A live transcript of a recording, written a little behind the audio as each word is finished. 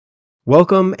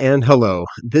Welcome and hello.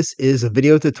 This is a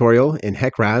video tutorial in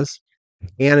HEC RAS,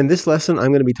 and in this lesson, I'm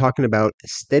going to be talking about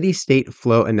steady state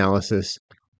flow analysis,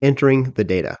 entering the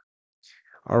data.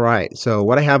 All right, so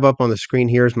what I have up on the screen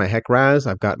here is my HEC RAS.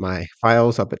 I've got my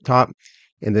files up at top,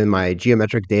 and then my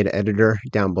geometric data editor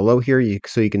down below here.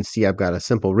 So you can see I've got a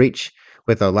simple reach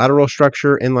with a lateral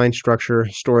structure, inline structure,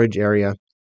 storage area,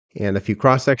 and a few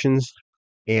cross sections.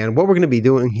 And what we're going to be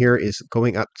doing here is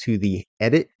going up to the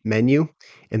Edit menu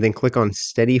and then click on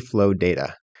Steady Flow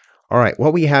Data. All right,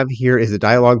 what we have here is a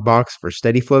dialog box for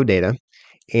steady flow data.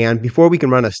 And before we can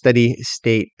run a steady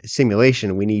state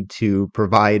simulation, we need to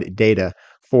provide data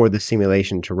for the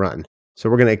simulation to run. So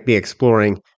we're going to be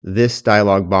exploring this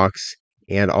dialog box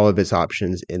and all of its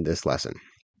options in this lesson.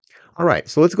 All right,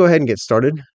 so let's go ahead and get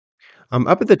started.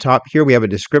 Up at the top here, we have a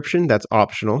description that's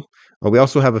optional. We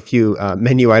also have a few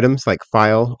menu items like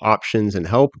File, Options, and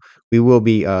Help. We will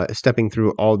be stepping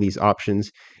through all these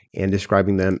options and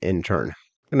describing them in turn.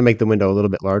 I'm going to make the window a little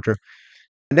bit larger.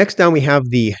 Next down, we have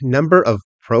the number of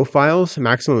profiles.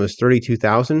 Maximum is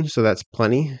 32,000, so that's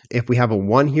plenty. If we have a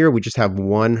 1 here, we just have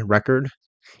one record.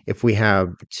 If we have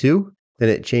 2, then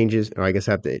it changes. Oh, I guess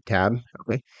I have to tab.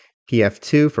 Okay.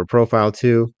 PF2 for profile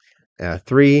 2,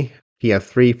 3,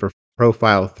 PF3 for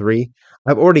profile 3.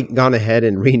 I've already gone ahead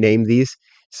and renamed these,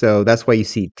 so that's why you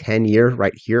see 10-year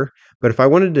right here. But if I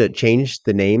wanted to change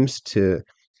the names to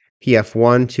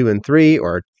PF1, 2, and 3,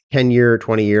 or 10-year,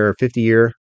 20-year,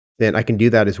 50-year, then I can do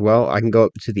that as well. I can go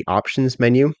up to the Options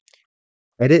menu,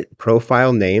 edit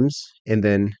profile names, and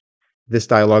then this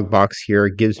dialog box here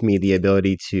gives me the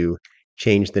ability to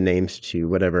change the names to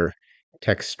whatever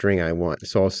text string I want.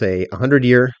 So I'll say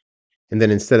 100-year, and then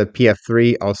instead of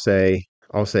PF3, I'll say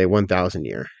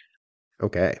 1000-year.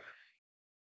 Okay.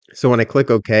 So when I click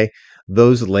OK,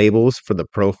 those labels for the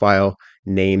profile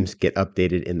names get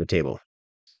updated in the table.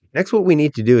 Next, what we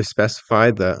need to do is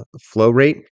specify the flow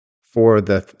rate for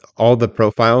all the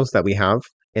profiles that we have,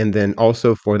 and then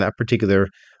also for that particular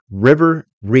river,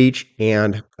 reach,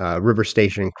 and river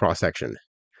station cross-section.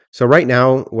 So right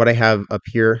now, what I have up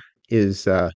here is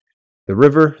the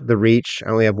river, the reach. I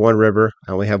only have one river.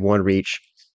 I only have one reach.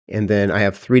 And then I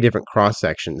have 3 different cross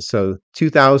sections. So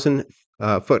 2,000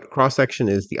 foot cross section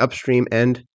is the upstream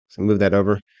end. So move that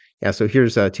over. Yeah, so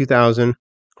here's 2,000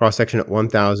 cross section at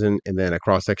 1,000, and then a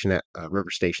cross section at river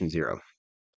station 0.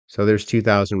 So there's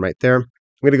 2,000 right there. I'm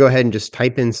going to go ahead and just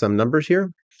type in some numbers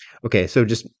here. Okay, so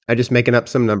I just making up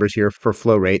some numbers here for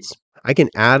flow rates. I can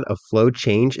add a flow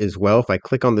change as well. If I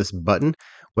click on this button,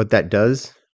 what that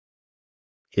does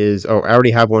is, I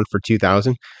already have one for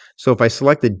 2,000. So if I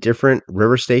select a different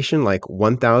river station, like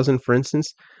 1,000, for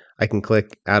instance, I can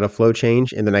click add a flow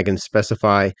change, and then I can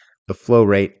specify the flow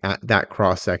rate at that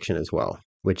cross section as well,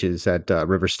 which is at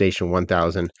river station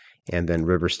 1,000 and then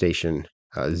river station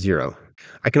 0.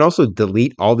 I can also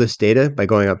delete all this data by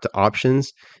going up to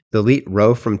options, delete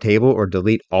row from table, or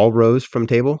delete all rows from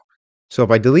table. So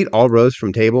if I delete all rows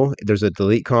from table, there's a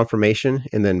delete confirmation,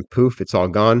 and then poof, it's all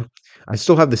gone. I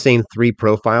still have the same 3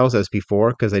 profiles as before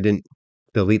because I didn't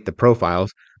delete the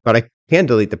profiles, but I can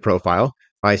delete the profile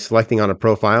by selecting on a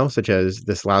profile, such as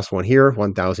this last one here,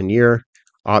 1,000-year,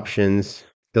 options,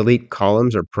 delete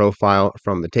columns or profile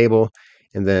from the table,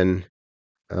 and then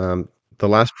the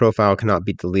last profile cannot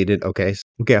be deleted. Okay,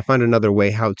 I found another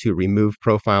way how to remove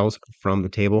profiles from the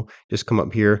table. Just come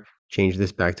up here, change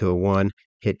this back to a 1,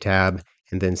 hit tab,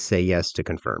 and then say yes to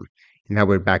confirm. And now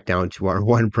we're back down to our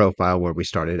 1 profile where we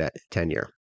started at 10-year.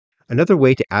 Another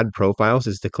way to add profiles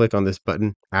is to click on this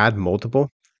button, Add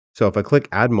Multiple. So if I click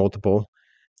Add Multiple,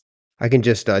 I can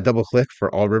just double click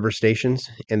for all river stations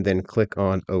and then click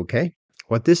on OK.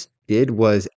 What this did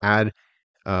was add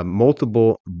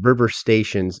multiple river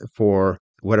stations for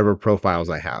whatever profiles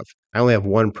I have. I only have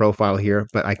 1 profile here,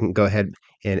 but I can go ahead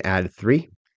and add 3.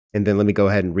 And then let me go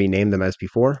ahead and rename them as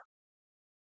before.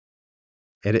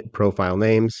 Edit profile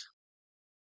names.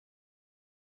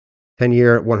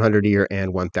 10-year, 100-year,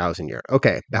 and 1,000-year.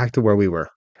 Okay, back to where we were.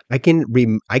 I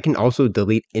can also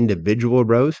delete individual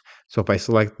rows. So if I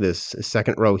select this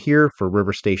second row here for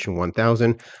river station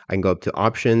 1,000, I can go up to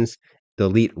options,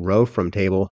 delete row from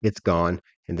table, it's gone.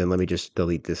 And then let me just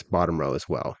delete this bottom row as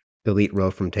well. Delete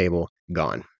row from table,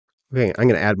 gone. Okay, I'm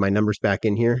going to add my numbers back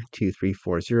in here,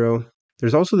 2340.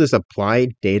 There's also this apply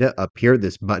data up here,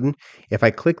 this button. If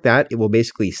I click that, it will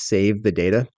basically save the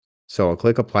data. So I'll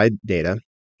click apply data.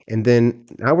 And then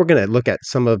now we're going to look at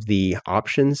some of the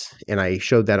options. And I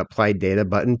showed that apply data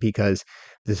button because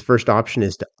this first option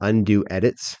is to undo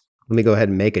edits. Let me go ahead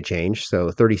and make a change. So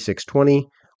 3620,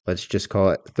 let's just call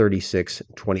it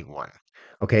 3621.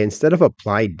 Okay, instead of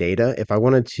apply data, if I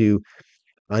wanted to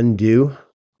undo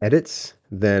edits,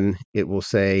 then it will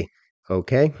say,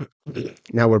 okay.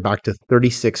 Now we're back to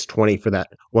 3620 for that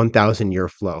 1000 year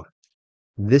flow.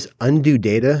 This undo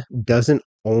data doesn't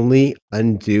only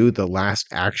undo the last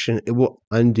action, it will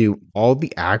undo all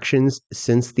the actions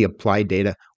since the apply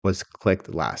data was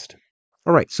clicked last.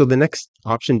 All right, so the next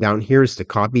option down here is to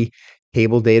copy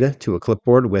table data to a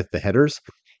clipboard with the headers.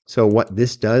 So what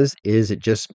this does is it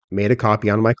just made a copy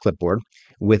on my clipboard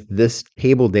with this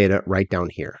table data right down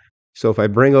here. So if I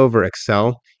bring over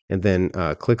Excel and then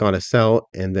click on a cell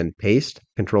and then paste,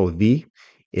 Control V,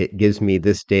 it gives me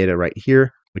this data right here,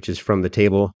 which is from the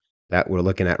table that we're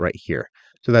looking at right here.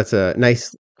 So that's a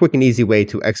nice, quick and easy way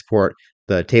to export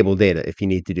the table data if you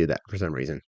need to do that for some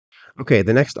reason. Okay,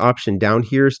 the next option down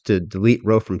here is to delete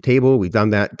row from table. We've done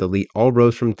that. Delete all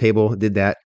rows from table. Did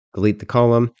that. Delete the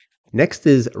column. Next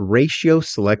is ratio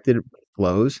selected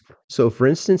flows. So for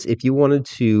instance, if you wanted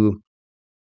to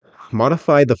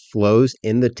modify the flows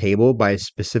in the table by a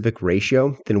specific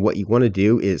ratio, then what you want to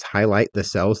do is highlight the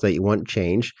cells that you want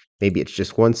changed. Maybe it's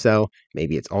just one cell,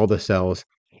 maybe it's all the cells.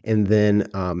 And then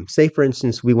say, for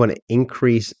instance, we want to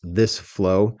increase this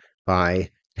flow by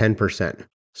 10%.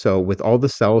 So with all the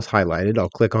cells highlighted, I'll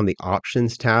click on the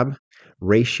Options tab,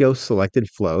 Ratio Selected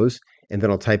Flows, and then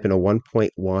I'll type in a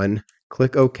 1.1,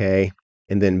 click OK,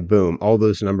 and then boom, all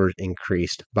those numbers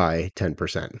increased by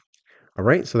 10%. All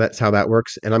right, so that's how that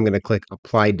works. And I'm going to click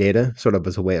Apply Data, sort of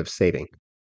as a way of saving.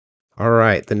 All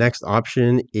right, the next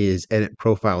option is Edit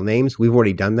Profile Names. We've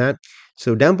already done that.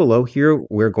 So down below here,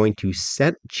 we're going to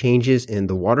set changes in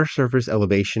the water surface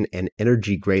elevation and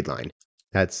energy grade line.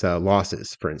 That's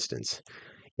losses, for instance.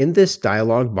 In this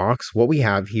dialog box, what we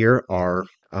have here are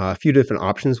a few different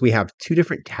options. We have two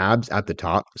different tabs at the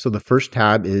top. So the first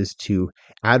tab is to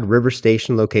add river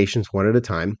station locations one at a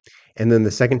time. And then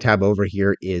the second tab over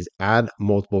here is add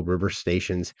multiple river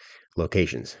stations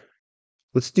locations.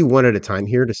 Let's do one at a time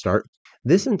here to start.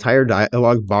 This entire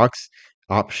dialog box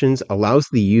options allows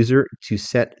the user to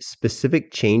set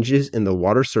specific changes in the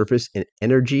water surface and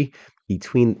energy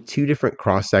between two different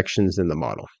cross sections in the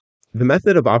model. The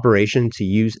method of operation to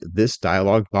use this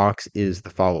dialog box is the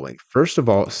following. First of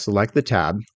all, select the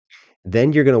tab.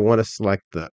 Then you're going to want to select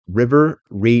the river,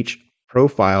 reach,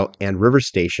 profile, and river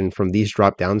station from these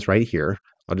drop downs right here.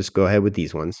 I'll just go ahead with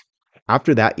these ones.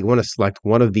 After that, you want to select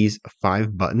one of these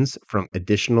 5 buttons from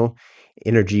additional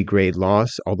energy grade loss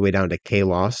all the way down to K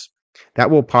loss. That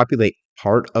will populate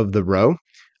part of the row.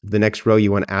 The next row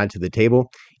you want to add to the table.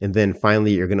 And then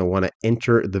finally, you're going to want to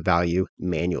enter the value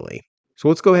manually. So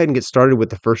let's go ahead and get started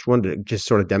with the first one to just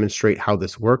sort of demonstrate how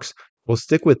this works. We'll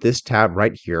stick with this tab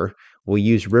right here. We'll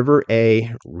use River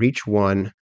A, Reach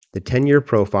 1, the 10-year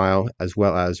profile, as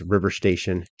well as River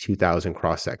Station 2000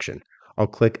 cross-section. I'll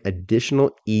click Additional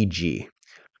EG.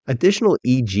 Additional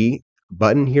EG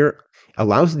button here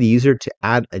allows the user to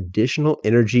add additional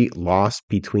energy loss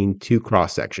between two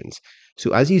cross-sections.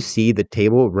 So as you see, the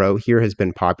table row here has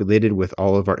been populated with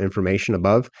all of our information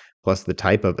above, plus the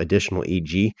type of additional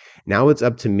EG. Now it's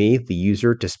up to me, the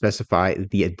user, to specify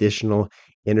the additional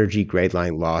energy grade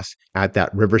line loss at that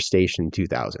River Station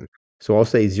 2000. So I'll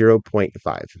say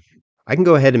 0.5. I can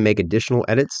go ahead and make additional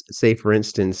edits. Say, for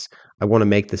instance, I want to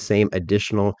make the same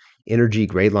additional energy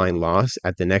grade line loss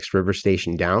at the next river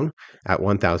station down at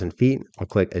 1,000 feet. I'll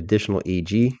click additional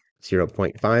EG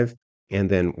 0.5 and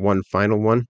then one final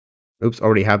one. Oops,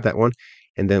 already have that one.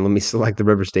 And then let me select the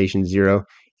river station 0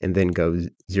 and then go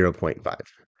 0.5.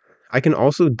 I can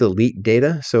also delete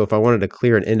data. So if I wanted to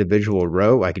clear an individual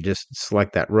row, I could just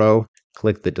select that row,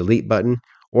 click the delete button.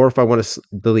 Or if I want to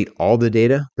delete all the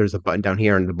data, there's a button down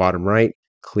here on the bottom right,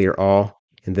 clear all,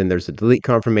 and then there's a delete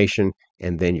confirmation,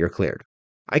 and then you're cleared.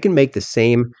 I can make the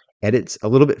same edits a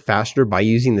little bit faster by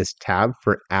using this tab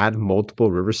for add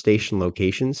multiple river station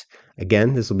locations.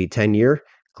 Again, this will be 10-year.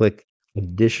 Click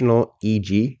additional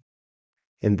EG,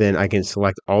 and then I can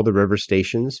select all the river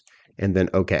stations, and then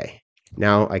OK.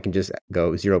 Now I can just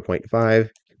go 0.5,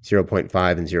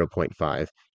 0.5, and 0.5,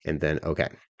 and then OK.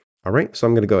 All right, so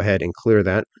I'm going to go ahead and clear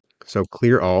that. So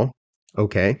clear all.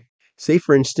 OK. Say,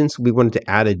 for instance, we wanted to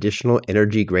add additional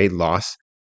energy grade loss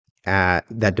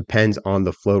that depends on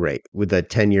the flow rate with a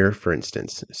 10-year, for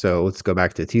instance. So let's go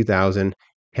back to 2000,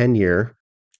 10-year.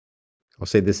 I'll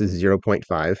say this is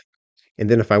 0.5. And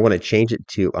then if I want to change it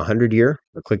to 100-year,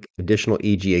 I'll click additional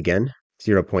EG again,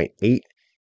 0.8.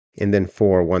 And then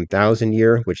for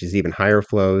 1,000-year, which is even higher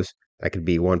flows, that could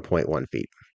be 1.1 feet.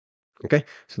 Okay,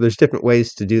 so there's different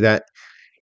ways to do that.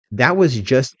 That was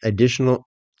just additional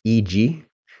EG.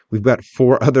 We've got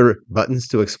 4 other buttons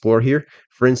to explore here.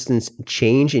 For instance,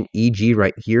 change in EG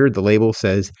right here. The label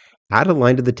says, add a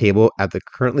line to the table at the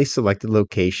currently selected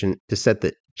location to set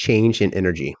the change in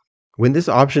energy. When this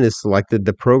option is selected,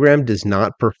 the program does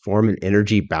not perform an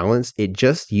energy balance. It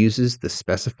just uses the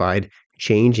specified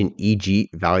change in EG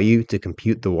value to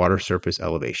compute the water surface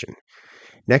elevation.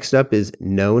 Next up is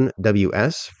known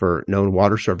WS for known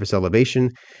water surface elevation.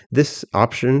 This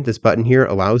option, this button here,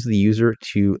 allows the user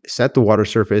to set the water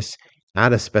surface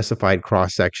at a specified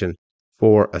cross section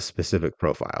for a specific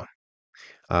profile.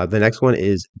 The next one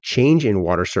is change in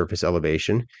water surface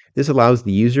elevation. This allows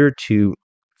the user to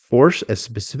force a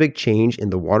specific change in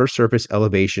the water surface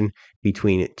elevation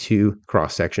between two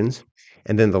cross sections.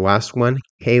 And then the last one,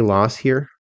 K loss here.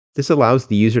 This allows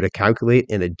the user to calculate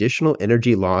an additional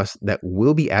energy loss that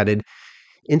will be added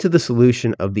into the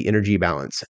solution of the energy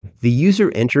balance. The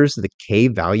user enters the K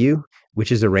value,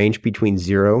 which is a range between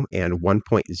 0 and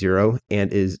 1.0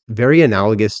 and is very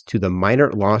analogous to the minor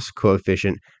loss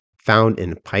coefficient found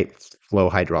in pipe flow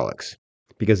hydraulics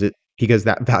because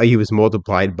that value is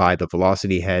multiplied by the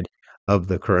velocity head of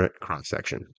the current cross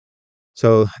section.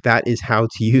 So that is how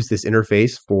to use this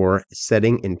interface for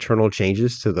setting internal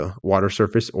changes to the water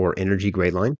surface or energy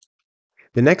grade line.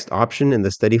 The next option in the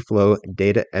steady flow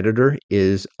data editor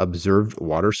is observed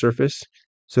water surface.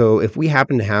 So if we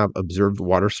happen to have observed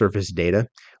water surface data,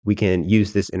 we can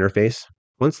use this interface.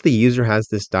 Once the user has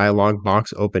this dialog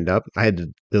box opened up, I had to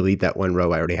delete that one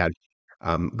row I already had.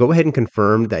 Go ahead and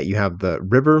confirm that you have the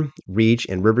river, reach,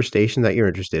 and river station that you're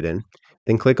interested in.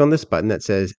 Then click on this button that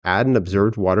says add an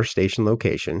observed water station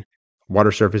location,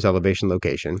 water surface elevation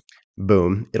location.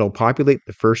 Boom. It'll populate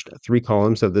the first three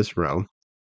columns of this row.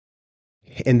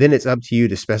 And then it's up to you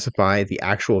to specify the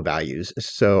actual values.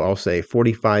 So I'll say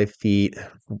 45 feet,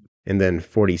 and then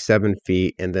 47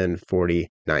 feet, and then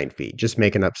 49 feet, just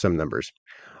making up some numbers.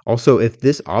 Also, if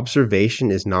this observation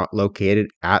is not located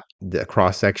at the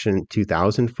cross section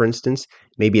 2000, for instance,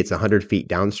 maybe it's 100 feet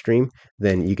downstream,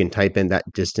 then you can type in that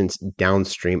distance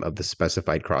downstream of the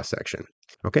specified cross section.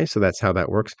 Okay, so that's how that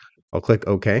works. I'll click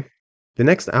OK. The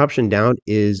next option down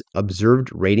is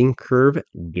observed rating curve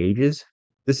gauges.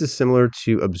 This is similar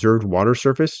to observed water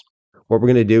surface. What we're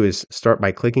going to do is start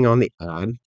by clicking on the add.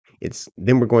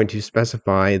 Then we're going to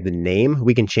specify the name.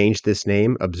 We can change this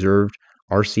name, observed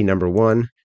RC number 1.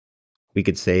 We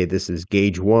could say this is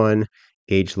gauge 1,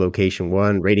 gauge location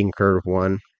 1, rating curve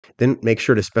 1. Then make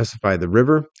sure to specify the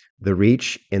river, the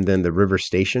reach, and then the river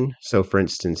station. So for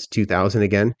instance, 2000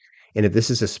 again. And if this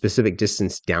is a specific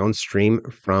distance downstream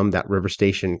from that river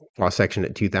station cross section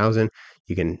at 2000,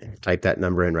 you can type that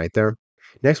number in right there.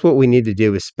 Next, what we need to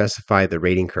do is specify the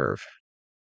rating curve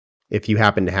if you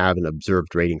happen to have an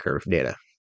observed rating curve data.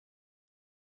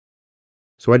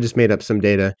 So I just made up some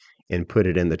data and put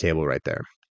it in the table right there.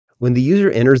 When the user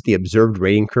enters the observed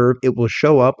rating curve, it will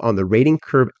show up on the rating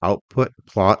curve output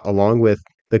plot along with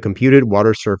the computed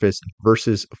water surface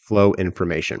versus flow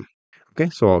information. Okay,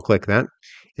 so I'll click that.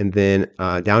 And then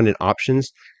down in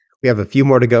options, we have a few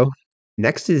more to go.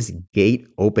 Next is gate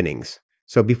openings.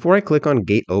 So before I click on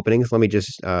gate openings, let me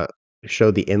just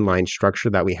show the inline structure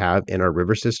that we have in our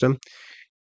river system.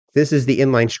 This is the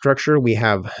inline structure. We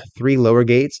have 3 lower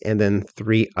gates and then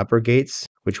 3 upper gates,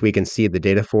 which we can see the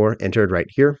data for entered right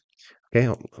here. Okay,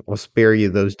 I'll spare you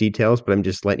those details, but I'm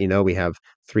just letting you know we have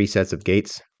 3 sets of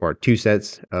gates, or 2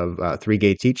 sets of 3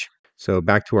 gates each. So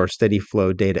back to our steady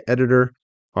flow data editor,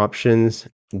 options,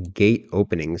 gate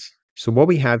openings. So what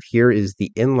we have here is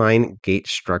the inline gate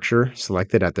structure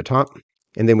selected at the top.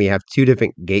 And then we have 2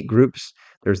 different gate groups.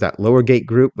 There's that lower gate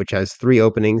group, which has 3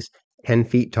 openings, 10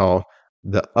 feet tall.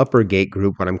 The upper gate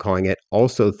group, what I'm calling it,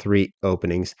 also 3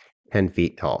 openings, 10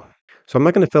 feet tall. So I'm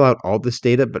not going to fill out all this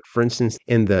data, but for instance,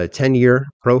 in the 10-year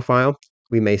profile,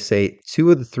 we may say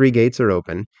 2 of the 3 gates are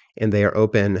open, and they are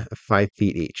open 5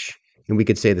 feet each. And we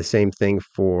could say the same thing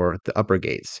for the upper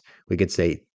gates. We could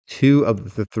say 2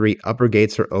 of the 3 upper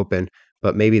gates are open,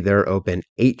 but maybe they're open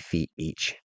 8 feet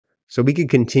each. So we could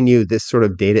continue this sort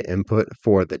of data input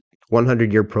for the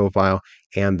 100-year profile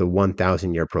and the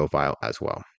 1,000-year profile as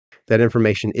well. That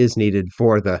information is needed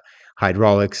for the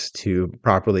hydraulics to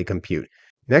properly compute.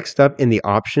 Next up in the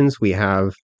options, we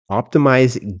have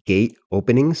optimize gate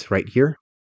openings right here.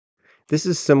 This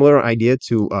is similar idea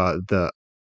to the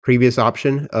previous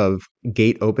option of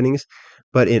gate openings,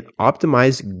 but in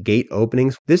optimize gate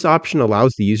openings, this option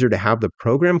allows the user to have the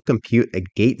program compute a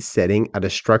gate setting at a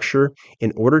structure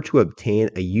in order to obtain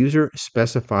a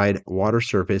user-specified water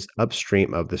surface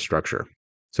upstream of the structure.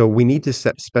 So we need to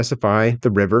specify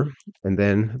the river, and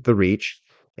then the reach,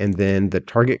 and then the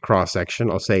target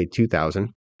cross-section, I'll say 2000,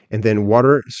 and then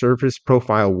water surface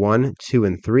profile 1, 2,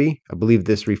 and 3. I believe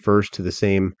this refers to the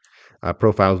same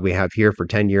profiles we have here for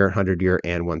 10-year, 100-year,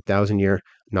 and 1,000-year.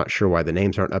 Not sure why the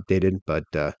names aren't updated, but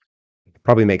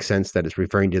Probably makes sense that it's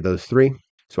referring to those three.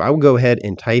 So I will go ahead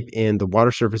and type in the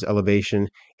water surface elevation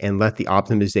and let the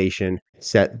optimization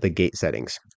set the gate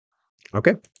settings.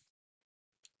 Okay,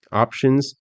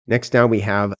 options. Next down, we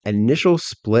have initial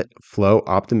split flow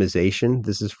optimization.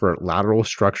 This is for lateral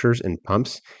structures and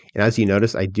pumps. And as you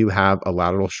notice, I do have a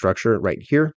lateral structure right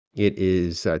here. It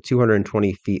is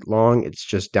 220 feet long. It's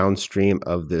just downstream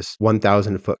of this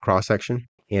 1,000-foot cross section.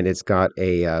 And it's got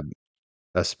a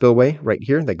spillway right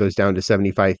here that goes down to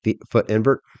 75 foot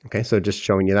invert. Okay, so just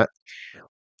showing you that.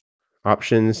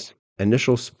 Options,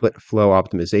 initial split flow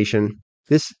optimization.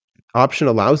 This option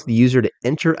allows the user to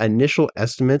enter initial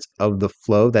estimates of the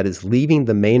flow that is leaving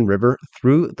the main river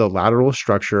through the lateral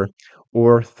structure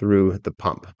or through the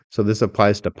pump. So this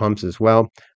applies to pumps as well,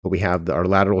 but we have our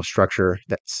lateral structure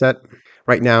that's set.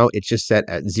 Right now, it's just set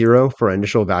at 0 for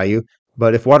initial value,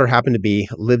 but if water happened to be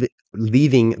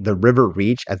leaving the river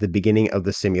reach at the beginning of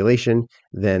the simulation,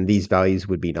 then these values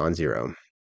would be non-zero.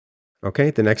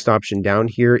 Okay, the next option down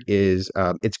here is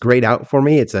it's grayed out for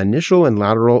me. It's initial and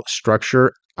lateral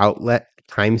structure outlet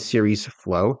time series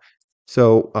flow.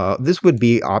 So this would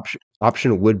be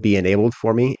option would be enabled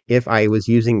for me if I was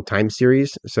using time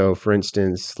series. So for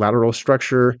instance, lateral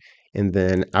structure and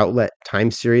then outlet time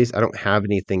series. I don't have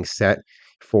anything set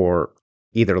for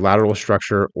either lateral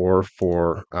structure or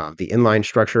for the inline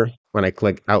structure when I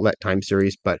click outlet time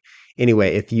series. But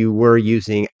anyway, if you were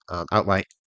using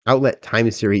outlet time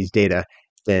series data,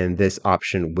 then this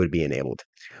option would be enabled.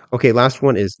 Okay, last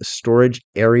one is storage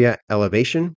area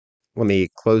elevation. Let me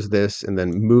close this and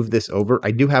then move this over.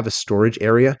 I do have a storage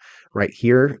area right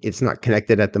here. It's not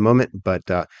connected at the moment, but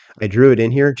I drew it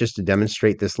in here just to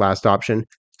demonstrate this last option.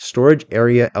 Storage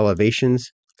area elevations.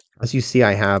 As you see,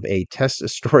 I have a test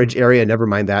storage area, never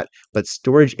mind that, but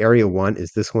storage area 1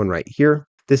 is this one right here.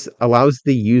 This allows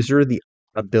the user the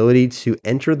ability to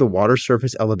enter the water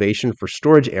surface elevation for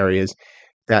storage areas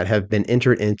that have been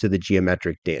entered into the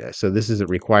geometric data. So this is a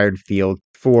required field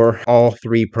for all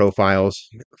three profiles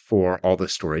for all the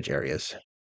storage areas.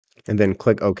 And then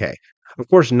click OK. Of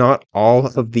course, not all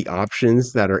of the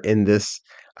options that are in this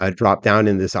drop down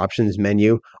in this options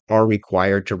menu are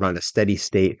required to run a steady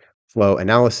state flow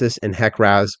analysis in HEC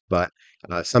RAS, but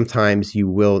sometimes you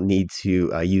will need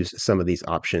to use some of these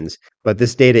options. But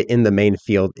this data in the main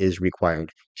field is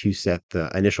required to set the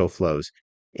initial flows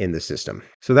in the system.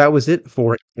 So that was it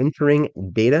for entering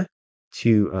data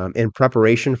to in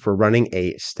preparation for running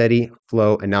a steady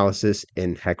flow analysis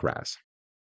in HEC RAS.